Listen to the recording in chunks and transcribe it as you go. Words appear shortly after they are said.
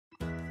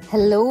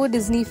Hello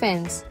Disney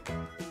fans!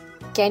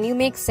 Can you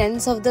make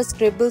sense of the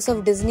scribbles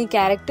of Disney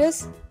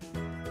characters?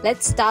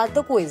 Let's start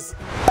the quiz.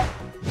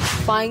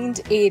 Find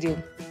Ariel.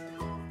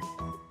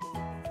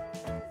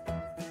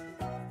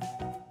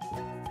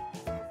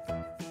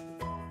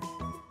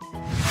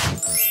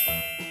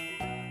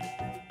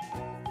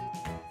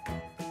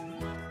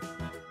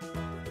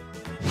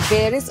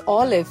 Where is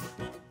Olive?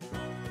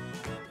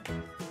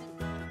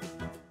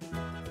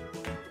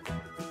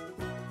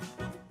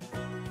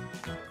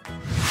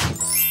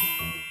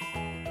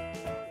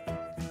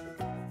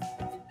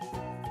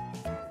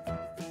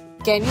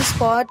 Can you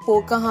spot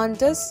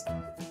Pocahontas?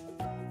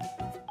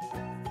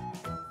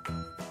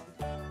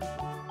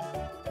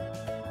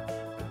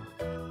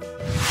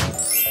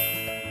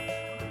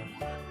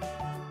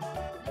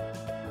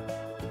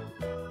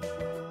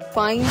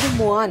 Find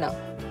Moana.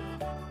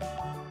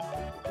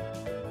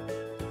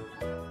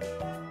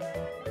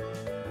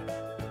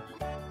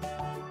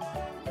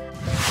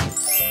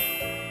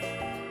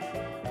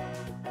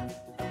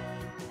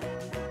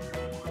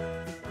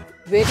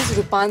 Where is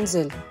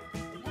Rapunzel?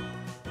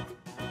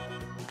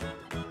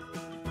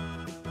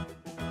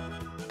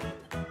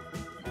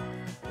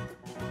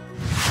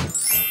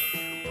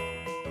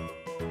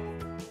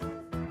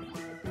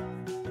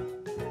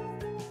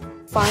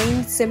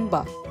 Find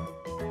Simba.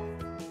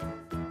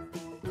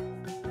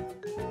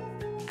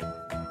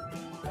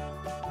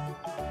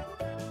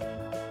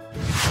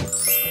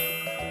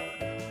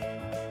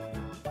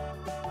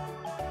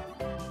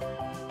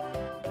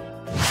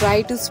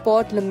 Try to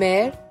spot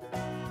Lemaire.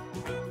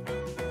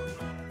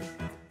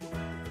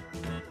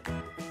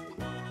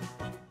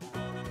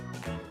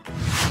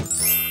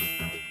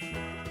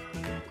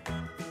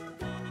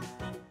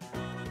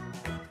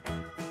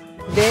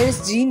 Where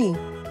is Genie?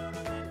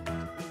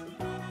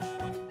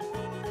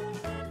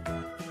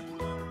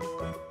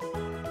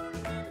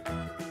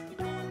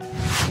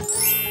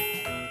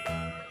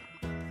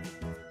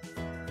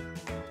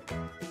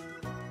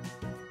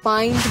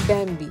 Find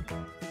Bambi.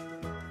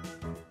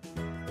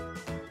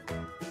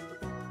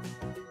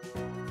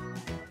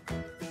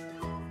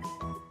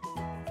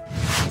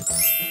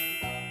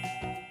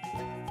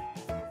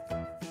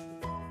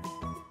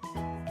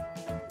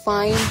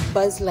 Find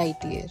Buzz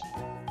Lightyear.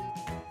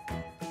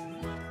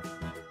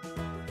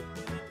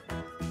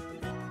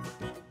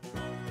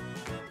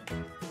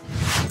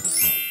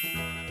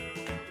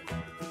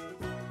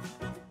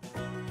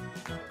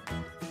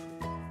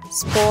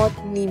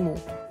 Spot Nemo.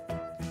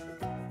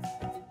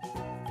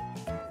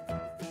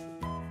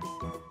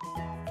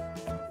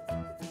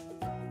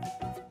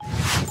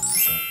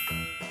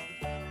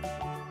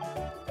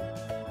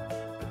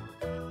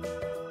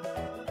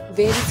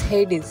 Where is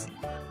Hades?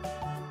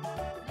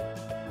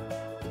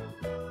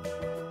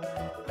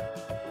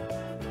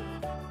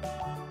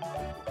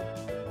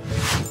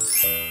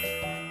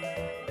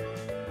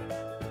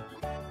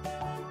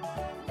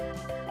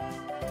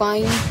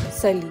 Find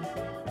Sully.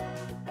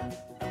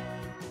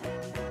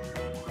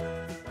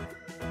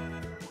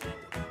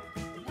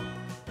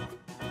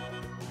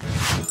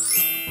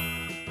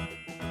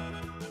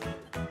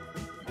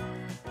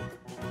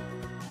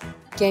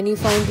 Can you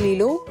find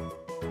Lilo?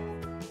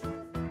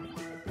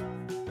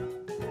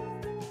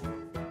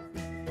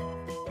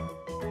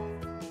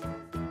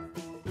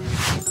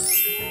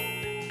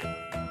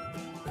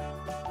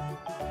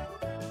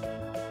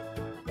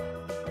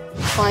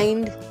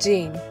 Find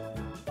Jane.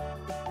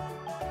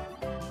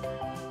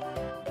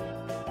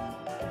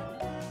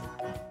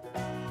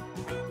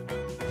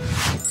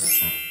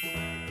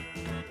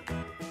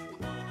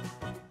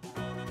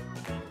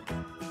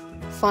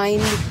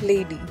 Find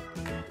Lady.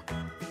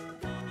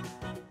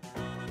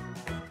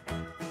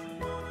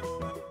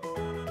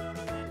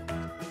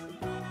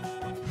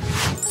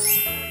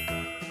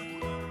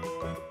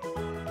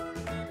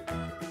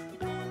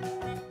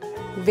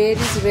 Where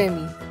is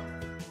Remy?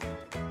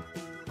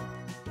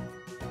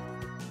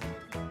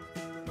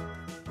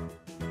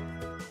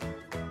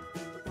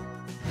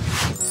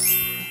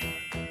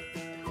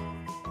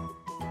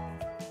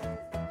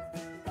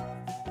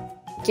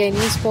 Can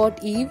you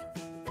spot Eve?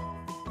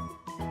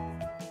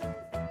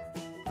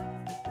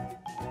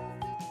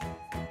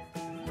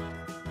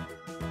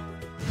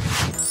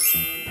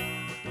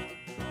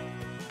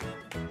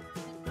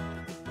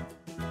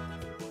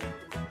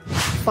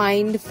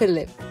 Find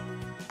Philip.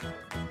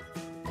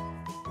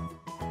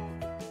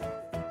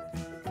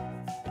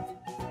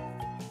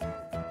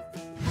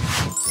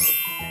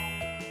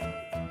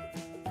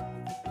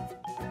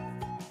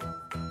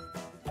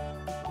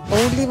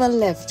 Only one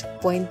left.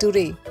 Point to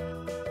Ray.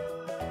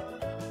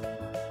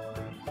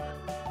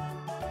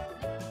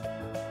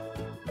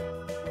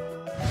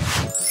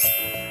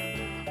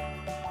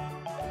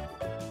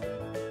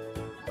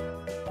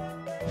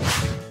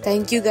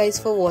 Thank you guys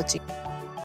for watching.